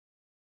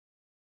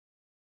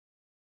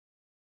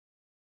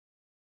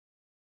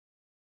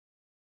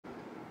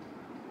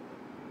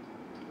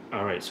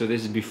Alright, so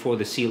this is before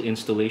the seal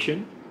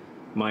installation.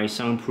 My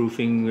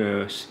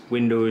soundproofing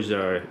windows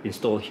are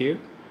installed here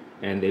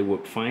and they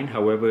work fine.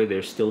 However,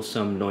 there's still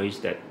some noise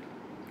that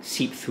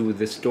seep through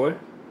this door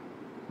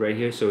right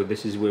here, so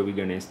this is where we're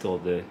going to install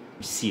the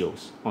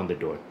seals on the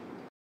door.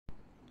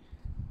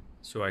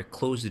 So I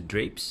closed the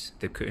drapes,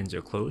 the curtains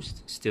are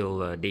closed,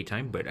 still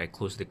daytime, but I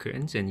closed the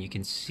curtains and you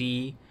can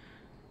see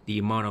the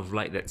amount of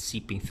light that's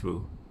seeping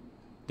through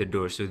the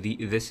door. So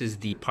this is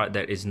the part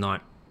that is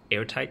not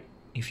airtight,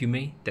 if you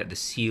may, that the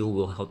seal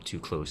will help to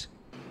close.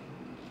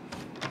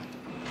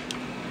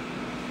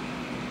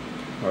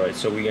 Alright,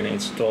 so we're going to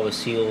install the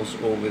seals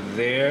over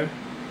there,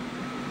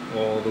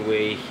 all the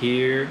way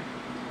here,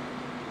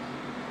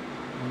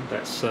 on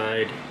that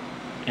side,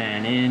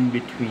 and in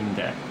between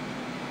that.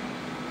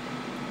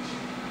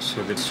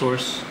 So the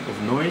source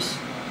of noise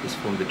is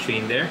from the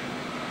train there,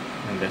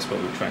 and that's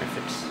what we're trying to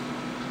fix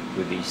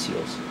with these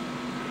seals.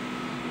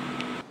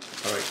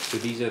 Alright, so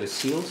these are the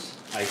seals.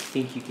 I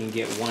think you can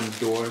get one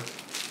door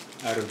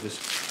out of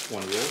this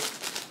one roll.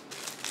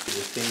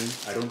 The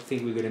thing, I don't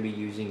think we're going to be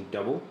using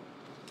double.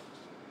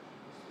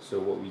 So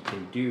what we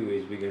can do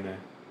is we're going to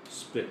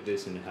split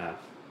this in half,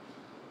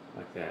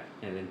 like that,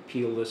 and then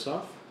peel this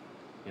off,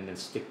 and then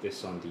stick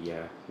this on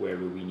the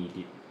wherever we need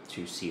it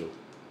to seal.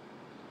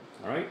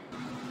 Alright?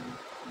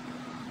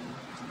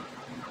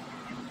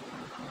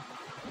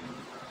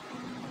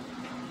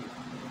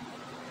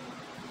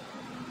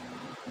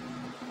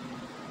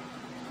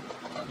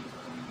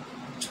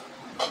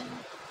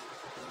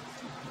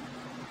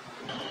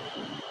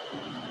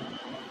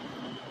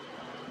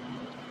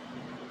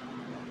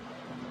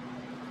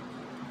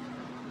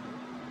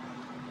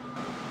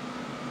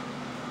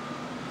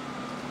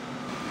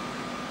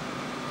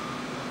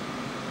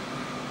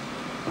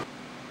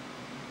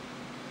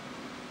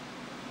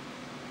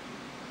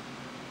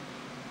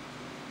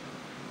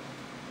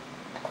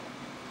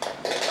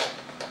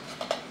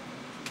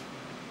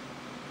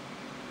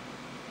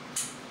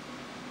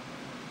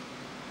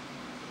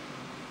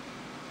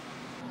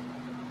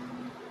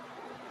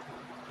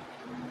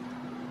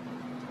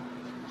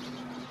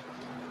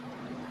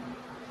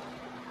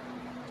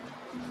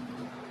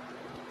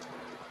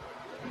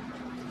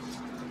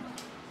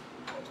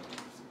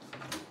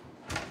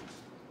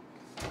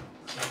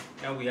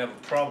 Now we have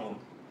a problem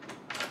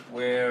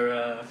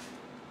where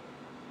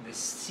the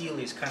seal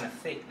is kind of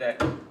thick that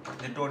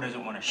the door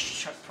doesn't want to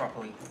shut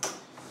properly.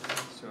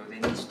 So there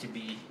needs to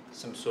be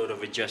some sort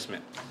of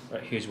adjustment.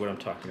 Right, here's what I'm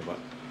talking about.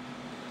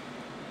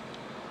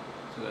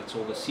 So that's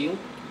all the seal.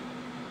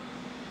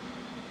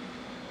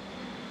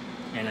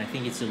 And I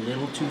think it's a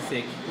little too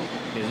thick.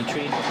 There's a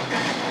train.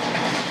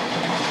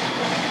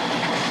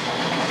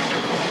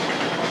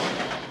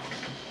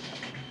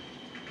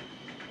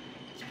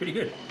 It's pretty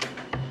good.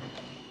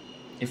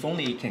 If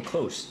only it can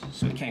close.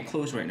 So it can't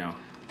close right now.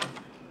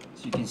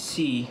 So you can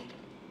see,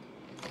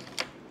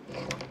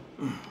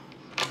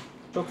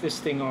 took this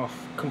thing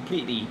off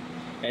completely,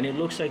 and it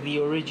looks like the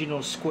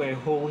original square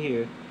hole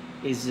here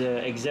is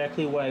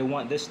exactly why I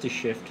want this to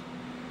shift.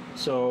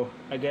 So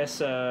I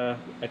guess I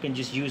can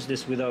just use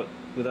this without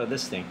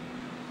this thing.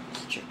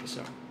 Let's check this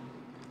out.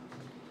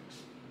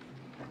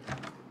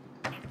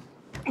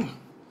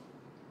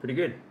 Pretty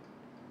good.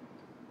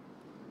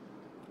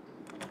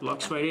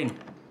 Locks right in.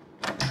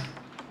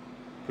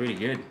 Pretty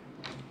good.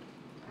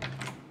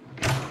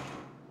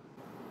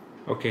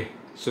 Okay,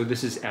 so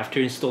this is after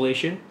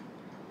installation.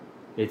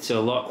 It's a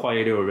lot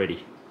quieter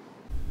already.